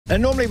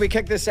And normally we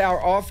kick this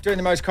hour off doing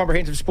the most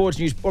comprehensive sports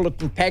news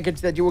bulletin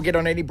package that you will get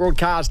on any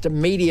broadcast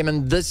medium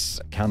in this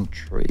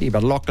country.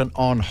 But Lachlan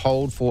on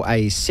hold for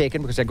a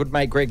second because our good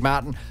mate Greg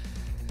Martin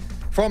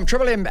from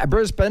Triple M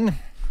Brisbane,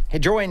 he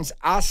joins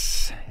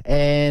us.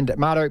 And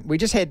Marto, we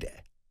just had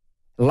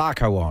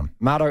Larko on,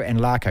 Marto and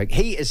Larko.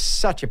 He is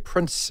such a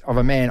prince of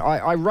a man.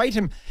 I rate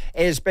him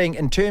as being,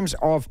 in terms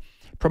of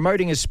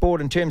promoting his sport,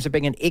 in terms of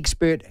being an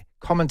expert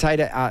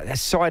commentator, a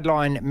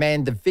sideline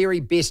man, the very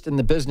best in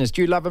the business.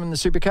 Do you love him in the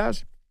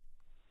Supercars?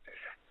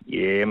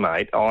 Yeah,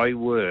 mate. I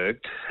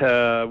worked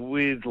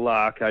with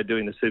Larko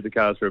doing the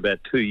Supercars for about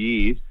 2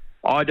 years.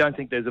 I don't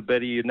think there's a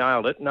better, you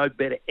nailed it, no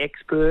better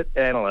expert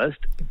analyst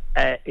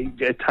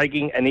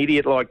taking an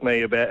idiot like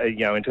me about,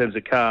 in terms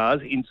of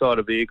cars, inside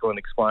a vehicle and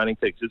explaining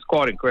things. It's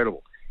quite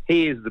incredible.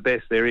 He is the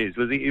best there is.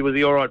 Was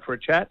he all right for a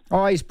chat?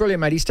 Oh, he's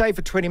brilliant, mate. He stayed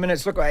for 20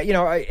 minutes. Look,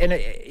 and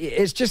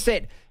it's just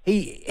that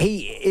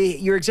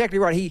you're exactly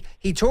right.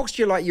 He talks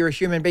to you like you're a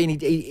human being.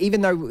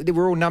 Even though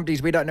we're all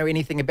numpties, we don't know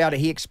anything about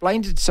it. He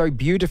explains it so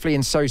beautifully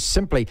and so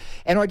simply.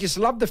 And I just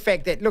love the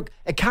fact that, look,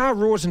 a car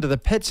roars into the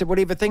pits or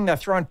whatever thing, they're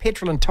throwing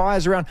petrol and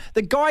tyres around.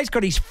 The guy's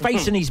got his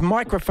face and his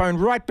microphone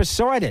right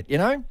beside it,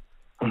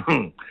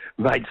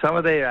 Mate, some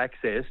of their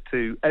access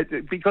to...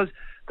 because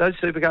those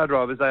supercar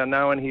drivers, they are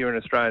known here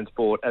in Australian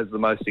sport as the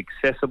most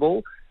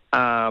accessible,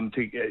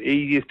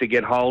 easiest to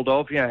get hold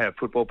of. You know how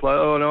football players,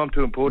 oh, no, I'm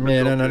too important.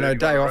 Yeah, no,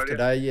 day off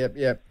today,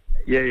 yep.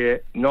 Yeah,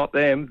 not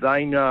them.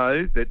 They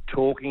know that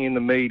talking in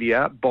the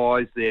media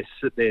buys their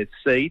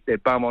seat, their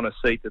bum on a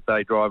seat that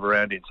they drive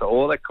around in. So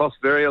all that costs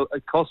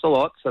a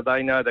lot, so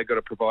they know they've got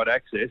to provide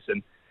access,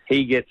 and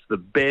he gets the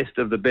best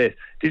of the best.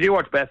 Did you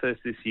watch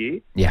Bathurst this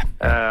year? Yeah.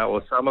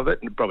 Or some of it?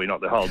 Probably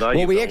not the whole day.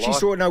 Well, we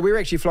were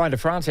actually flying to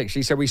France,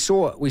 actually, so we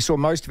saw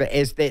most of it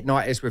as that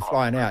night as we're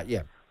flying out,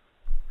 yeah.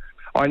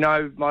 I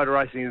know motor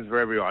racing is for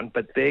everyone,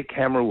 but their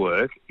camera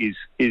work is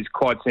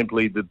quite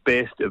simply the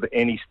best of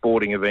any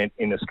sporting event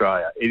in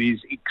Australia. It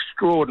is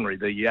extraordinary,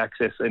 the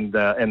access and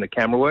the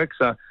camera work.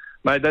 So,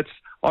 mate,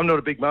 I'm not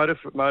a big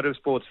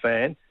motorsports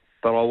fan,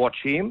 but I watch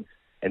him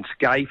and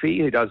Scafey,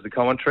 who does the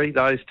commentary.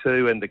 Those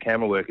two and the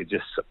camera work are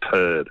just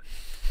superb.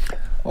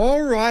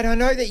 All right, I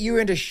know that you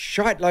earned a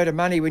shite load of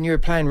money when you were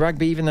playing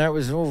rugby, even though it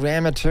was all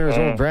amateur, it was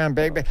all brown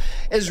bag. But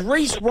is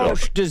Reece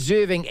Walsh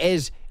deserving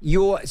as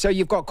your... So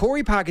you've got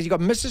Corey Parker, you've got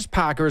Mrs.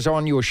 Parker is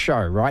on your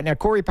show, right? Now,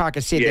 Corey Parker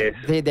said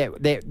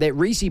that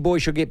Reece boy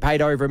should get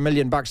paid over $1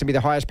 million and be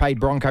the highest paid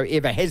Bronco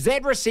ever. Has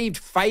that received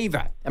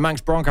favour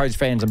amongst Broncos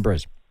fans in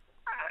Brisbane?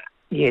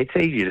 Yeah, it's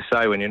easy to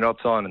say when you're not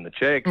signing the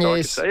cheque. Yes. I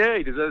could say, yeah,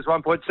 he deserves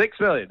 $1.6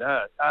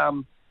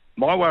 million.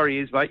 My worry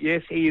is, mate,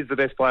 yes, he is the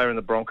best player in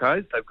the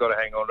Broncos. They've got to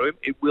hang on to him.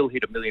 It will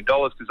hit $1 million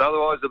because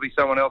otherwise there'll be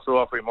someone else who'll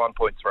offer him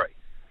 1.3.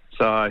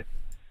 So,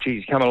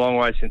 geez, he's come a long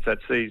way since that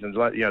season,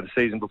 the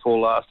season before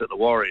last at the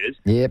Warriors.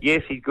 Yep.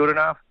 Yes, he's good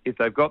enough. If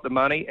they've got the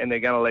money and they're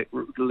going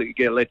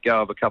to let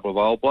go of a couple of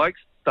old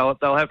blokes, they'll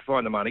have to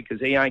find the money because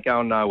he ain't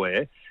going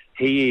nowhere.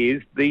 He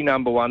is the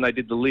number one. They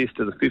did the list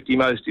of the 50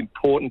 most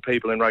important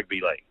people in rugby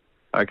league.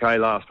 Okay,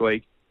 last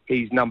week,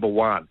 he's number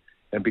one.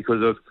 And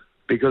because of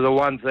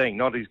one thing,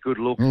 not his good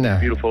looks, his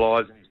beautiful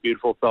eyes and his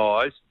beautiful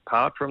thighs.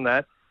 Apart from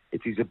that,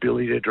 it's his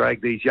ability to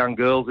drag these young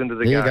girls into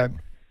the game. There you go.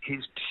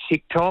 His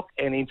TikTok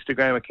and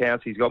Instagram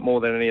accounts, he's got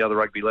more than any other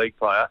rugby league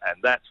player, and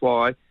that's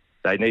why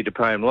they need to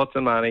pay him lots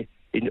of money.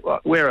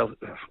 Where else?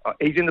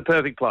 He's in the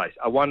perfect place.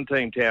 A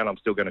one-team town I'm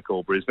still going to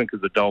call Brisbane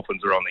because the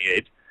Dolphins are on the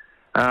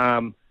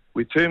edge.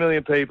 With 2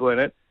 million people in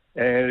it,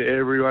 and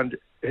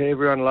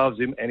everyone loves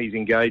him, and he's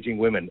engaging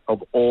women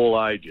of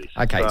all ages.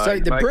 Okay, so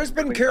the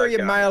Brisbane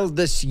Courier Mail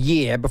this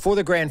year, before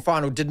the grand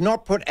final, did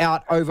not put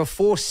out over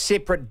 4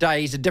 separate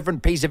days a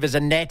different piece of his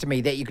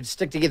anatomy that you could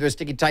stick together with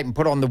sticky tape and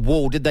put on the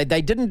wall, did they?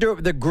 They didn't do it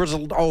with the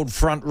grizzled old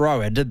front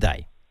rower, did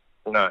they?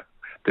 No.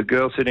 The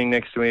girl sitting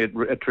next to me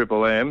at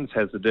Triple M's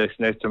has the desk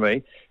next to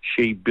me.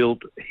 She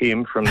built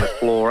him from the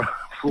floor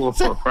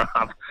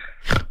up.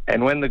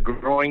 And when the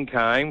groin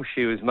came,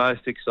 she was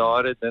most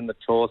excited, then the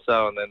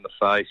torso and then the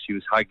face. She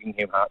was hugging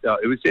him.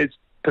 It's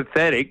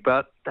pathetic,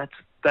 but that's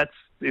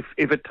if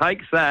it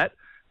takes that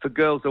for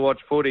girls to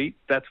watch footy,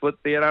 that's what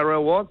the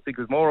NRL wants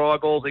because more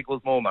eyeballs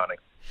equals more money.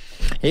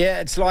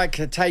 Yeah, it's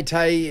like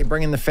Tay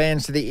bringing the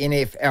fans to the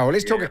NFL.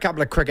 Let's talk a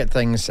couple of cricket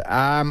things.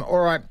 All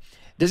right.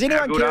 Does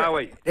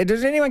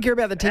anyone care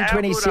about the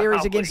T20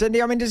 series against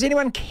India? I mean, does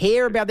anyone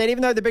care about that?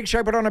 Even though the Big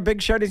Show put on a big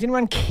show, does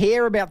anyone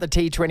care about the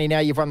T20 now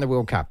you've won the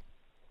World Cup?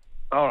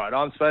 All right,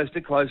 I'm supposed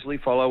to closely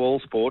follow all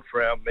sport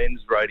for our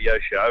men's radio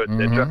show,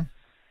 etc.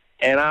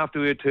 And after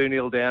we were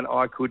 2-0 down,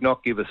 I could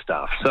not give a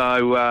stuff.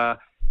 So,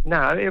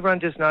 no, everyone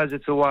just knows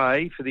it's a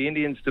way for the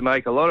Indians to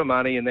make a lot of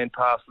money and then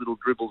pass little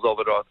dribbles of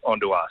it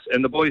onto us.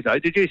 And the boys know.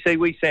 Did you see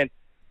we sent...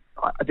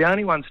 The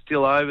only one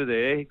still over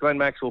there, Glenn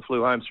Maxwell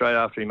flew home straight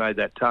after he made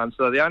that ton.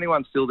 So the only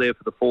one still there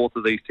for the fourth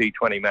of these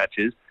T20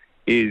 matches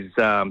is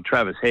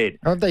Travis Head.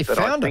 Oh, they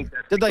found him.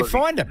 Did they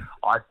find him?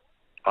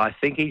 I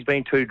think he's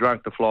been too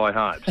drunk to fly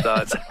home.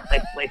 So they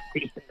left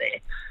him there.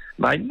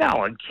 Mate, no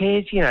one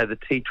cares. You know, the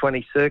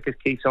T20 circus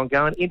keeps on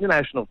going.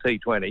 International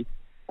T20.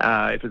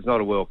 if it's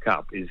not a World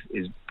Cup,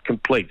 is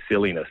complete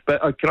silliness.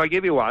 But can I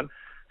give you one?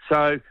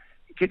 So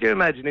could you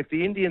imagine if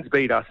the Indians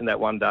beat us in that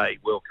one-day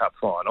World Cup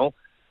final,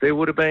 there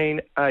would have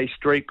been a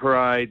street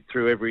parade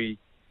through every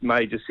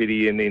major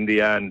city in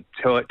India and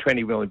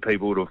 20 million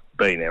people would have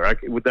been there.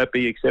 Okay? Would that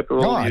be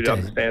acceptable? Oh, You'd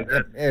understand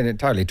that? Yeah,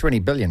 totally. 20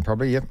 billion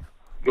probably, yep.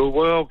 The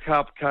World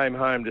Cup came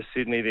home to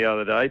Sydney the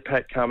other day.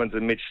 Pat Cummins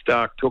and Mitch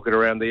Starc took it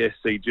around the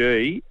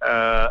SCG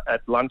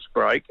at lunch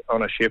break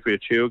on a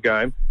Sheffield Shield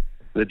game.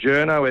 The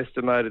journo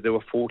estimated there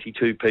were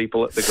 42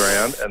 people at the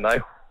ground, and they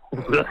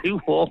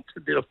walked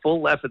and did a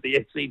full lap at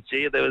the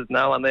SCG, and there was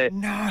no one there.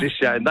 No. Just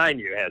showing they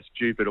knew how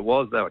stupid it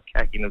was. They were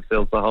cacking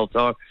themselves the whole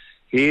time.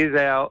 Here's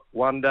our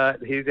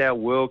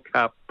World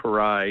Cup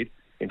parade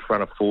in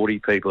front of 40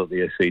 people at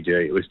the SCG.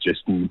 It was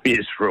just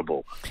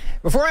miserable.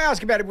 Before I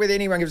ask about whether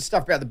anyone gives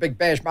stuff about the Big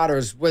Bash, Marto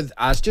is with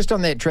us. Just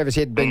on that, Travis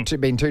had been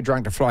too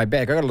drunk to fly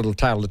back. I got a little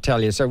tale to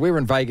tell you. So we were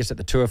in Vegas at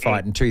the tour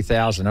fight in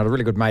 2000. I had a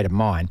really good mate of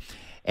mine.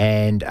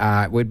 And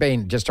we'd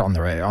been just on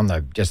the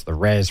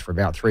RAS for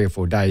about 3 or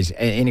 4 days.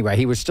 Anyway,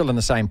 he was still in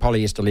the same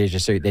polyester leisure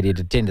suit that he'd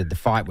attended the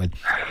fight with.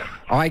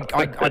 I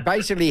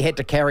basically had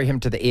to carry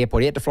him to the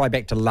airport. He had to fly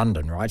back to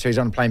London, right? So he's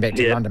on a plane back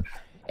to London.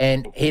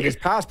 And he had his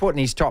passport in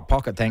his top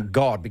pocket, thank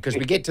God, because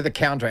we get to the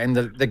counter and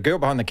the girl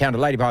behind the counter,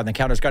 lady behind the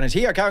counter is going, is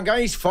he okay? I'm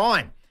going, he's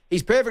fine.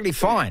 He's perfectly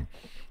fine.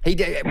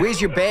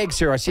 Where's your bag,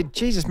 sir? I said,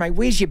 Jesus, mate,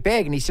 where's your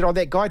bag? And he said, oh,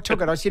 that guy took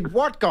it. I said,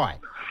 what guy?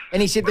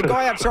 And he said, the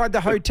guy outside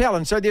the hotel.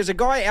 And so there's a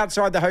guy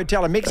outside the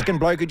hotel, a Mexican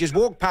bloke who just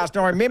walked past.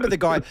 And I remember the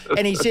guy.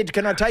 And he said,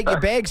 can I take your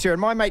bag, sir?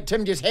 And my mate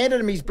Tim just handed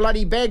him his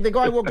bloody bag. The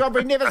guy walked off.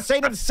 We've never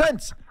seen him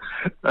since.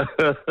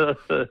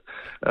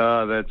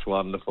 Oh, that's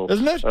wonderful.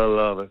 Isn't it? I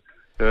love it.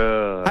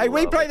 Hey,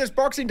 we play this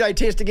Boxing Day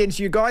test against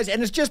you guys,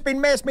 and it's just been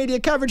mass media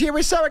coverage here.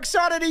 We're so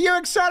excited. Are you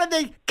excited?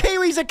 The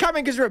Kiwis are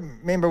coming, because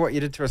remember what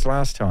you did to us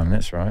last time.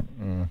 That's right.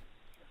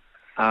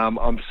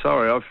 I'm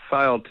sorry. I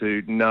failed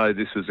to know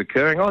this was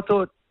occurring. I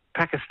thought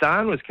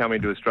Pakistan was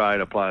coming to Australia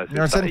to play us.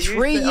 No, it's in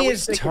 3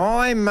 years'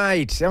 time,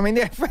 mate. I mean,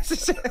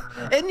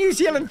 in New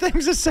Zealand,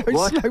 things are so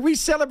slow. We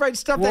celebrate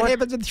stuff that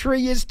happens in 3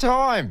 years'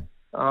 time.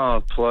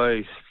 Oh,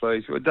 please.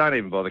 Well, don't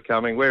even bother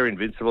coming. We're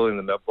invincible in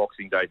the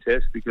Boxing Day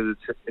test because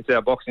it's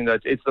our Boxing Day.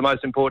 It's the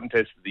most important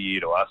test of the year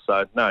to us.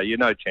 So, no, you're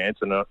no chance.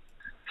 And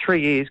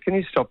 3 years, can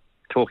you stop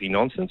talking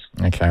nonsense?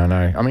 Okay, I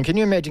know. I mean, can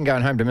you imagine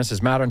going home to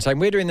Mrs. Marto and saying,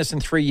 we're doing this in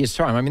 3 years'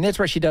 time? I mean, that's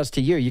what she does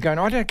to you. You're going,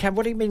 I don't care.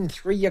 What do you mean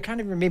 3 years? I can't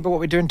even remember what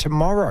we're doing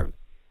tomorrow.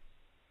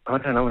 I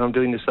don't know what I'm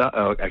doing this.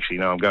 Oh, actually,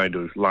 no, I'm going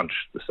to lunch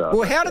this afternoon.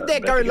 Well, how did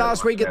that go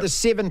last week at the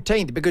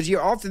 17th? Because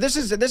you're off. This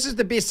is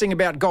the best thing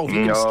about golf.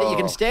 You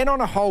can stand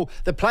on a hole.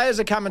 The players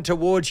are coming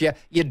towards you.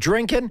 You're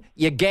drinking,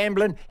 you're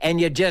gambling,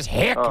 and you're just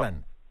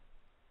heckling.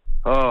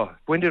 Oh,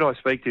 when did I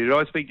speak to you? Did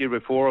I speak to you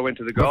before I went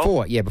to the golf?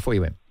 Before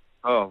you went.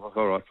 Oh,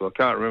 all right. Well, I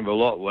can't remember a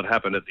lot what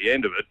happened at the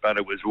end of it, but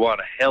it was one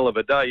hell of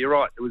a day. You're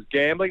right. It was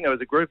gambling. There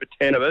was a group of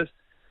 10 of us.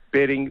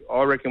 Betting,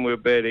 I reckon we were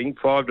betting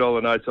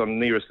 $5 notes on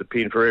nearest the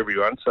pin for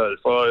everyone. So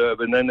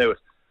and then there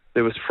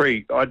was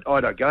free. I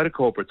don't go to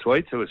corporate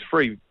suites. There was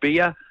free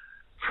beer,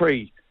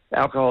 free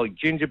alcoholic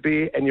ginger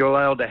beer, and you're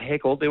allowed to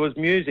heckle. There was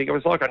music. It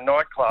was like a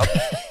nightclub.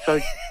 So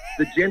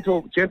the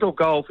gentle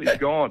golf is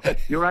gone.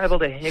 You're able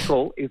to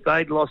heckle if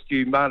they'd lost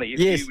you money.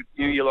 If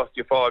you lost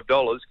your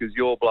 $5 because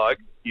you're bloke,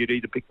 you'd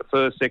either pick the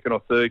first, second,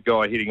 or third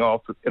guy hitting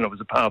off, and it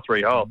was a par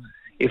 3 hole.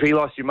 If he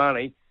lost your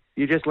money,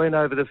 you just leaned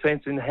over the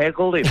fence and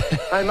heckled him.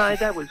 Hey, mate,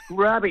 that was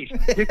rubbish.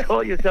 You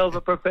call yourself a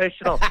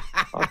professional.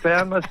 I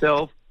found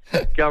myself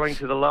going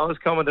to the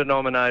lowest common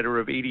denominator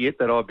of idiot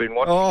that I've been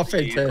watching for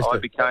years. I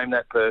became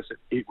that person.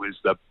 It was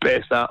the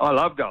best. I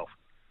love golf.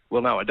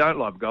 Well, no, I don't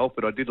love golf,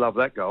 but I did love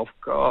that golf.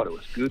 God, it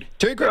was good.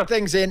 Two quick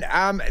things then.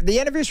 The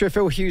anniversary of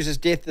Phil Hughes'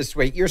 death this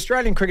week. Your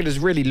Australian cricketers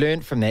really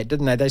learnt from that,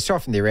 didn't they? They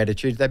softened their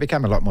attitudes. They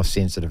became a lot more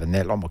sensitive and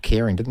a lot more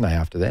caring, didn't they,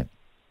 after that?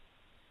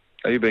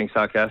 Are you being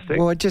sarcastic?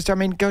 Well,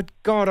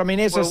 God,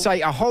 I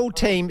say, a whole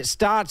team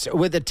starts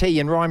with a T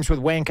and rhymes with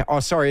wanker. Oh,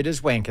 sorry, it is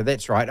wanker.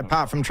 That's right,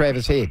 apart from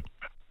Travis Head.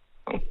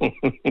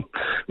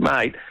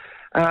 Mate,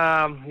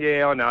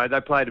 yeah, I know. They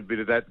played a bit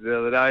of that the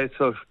other day.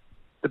 So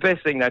the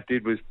best thing that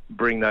did was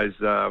bring those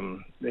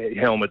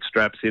helmet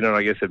straps in, and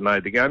I guess it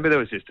made the game. But that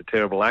was just a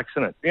terrible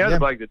accident. The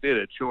bloke that did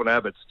it, Sean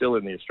Abbott's still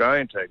in the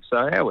Australian team.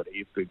 So how would he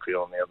have been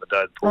feeling the other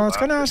day? I was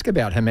going to ask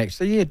about him,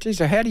 actually. Yeah, geez,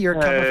 so how do you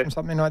recover from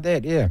something like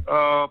that? Yeah.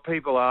 Oh,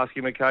 people ask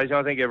him occasionally.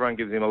 I think everyone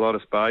gives him a lot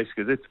of space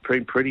because it's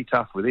pretty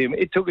tough with him.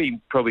 It took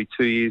him probably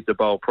 2 years to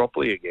bowl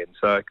properly again.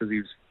 So because he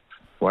was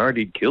worried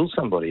he'd killed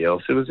somebody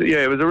else. It was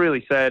a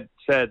really sad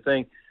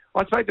thing.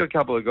 I spoke to a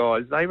couple of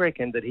guys. They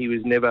reckoned that he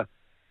was never.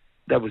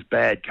 That was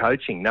bad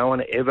coaching. No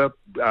one ever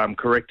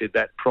corrected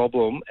that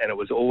problem, and it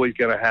was always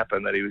going to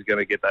happen that he was going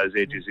to get those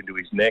edges into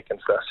his neck and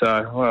stuff. So,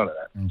 I don't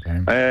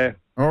know. Okay.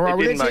 All right,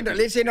 well,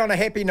 let's end on a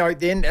happy note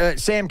then.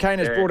 Sam Cane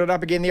has brought it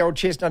up again, the old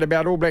chestnut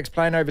about All Blacks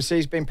playing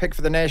overseas, being picked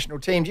for the national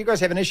team. Do you guys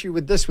have an issue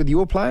with this with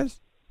your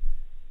players?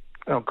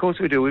 Oh, of course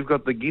we do. We've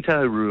got the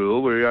Ghetto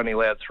rule where we only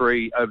allow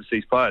 3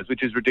 overseas players,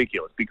 which is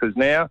ridiculous because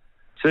now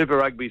Super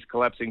Rugby's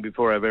collapsing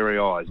before our very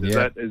eyes.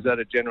 Is that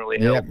a generally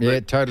held? Yeah,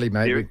 totally,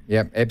 mate.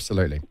 Yeah,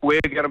 absolutely. We're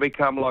going to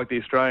become like the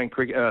Australian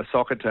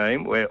soccer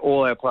team, where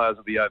all our players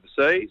will be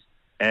overseas,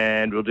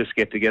 and we'll just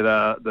get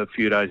together the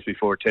few days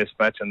before a test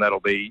match, and that'll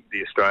be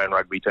the Australian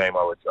rugby team,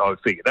 I would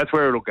figure. That's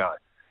where it'll go.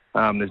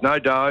 There's no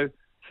dough,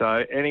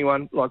 so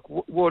anyone, like,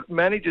 what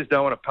managers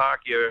don't want to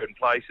park you in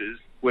places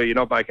where you're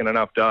not making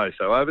enough dough.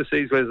 So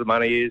overseas, where the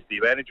money is, the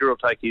manager will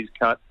take his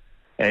cut,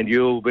 and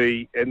you'll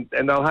be, and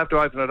they'll have to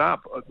open it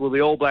up. Well,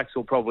 the All Blacks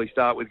will probably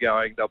start with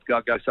they'll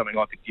go something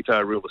like a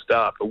guitar rule to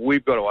start, but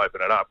we've got to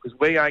open it up because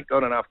we ain't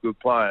got enough good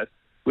players.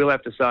 We'll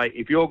have to say,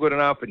 if you're good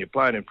enough and you're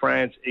playing in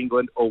France,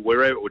 England, or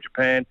wherever, or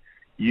Japan,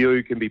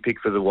 you can be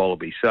picked for the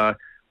Wallabies. So,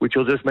 which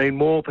will just mean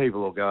more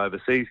people will go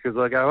overseas because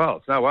they go, oh,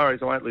 it's no worries,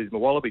 I won't lose my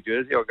Wallaby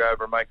jersey. I'll go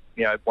over and make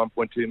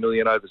 1.2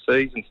 million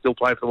overseas and still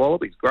play for the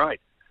Wallabies.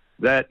 Great.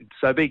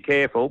 So be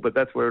careful, but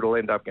that's where it'll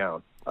end up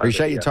going.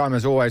 Appreciate your time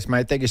as always,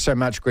 mate. Thank you so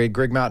much, Greg.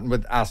 Greg Martin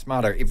with us,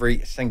 Marto, every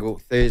single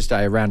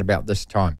Thursday around about this time.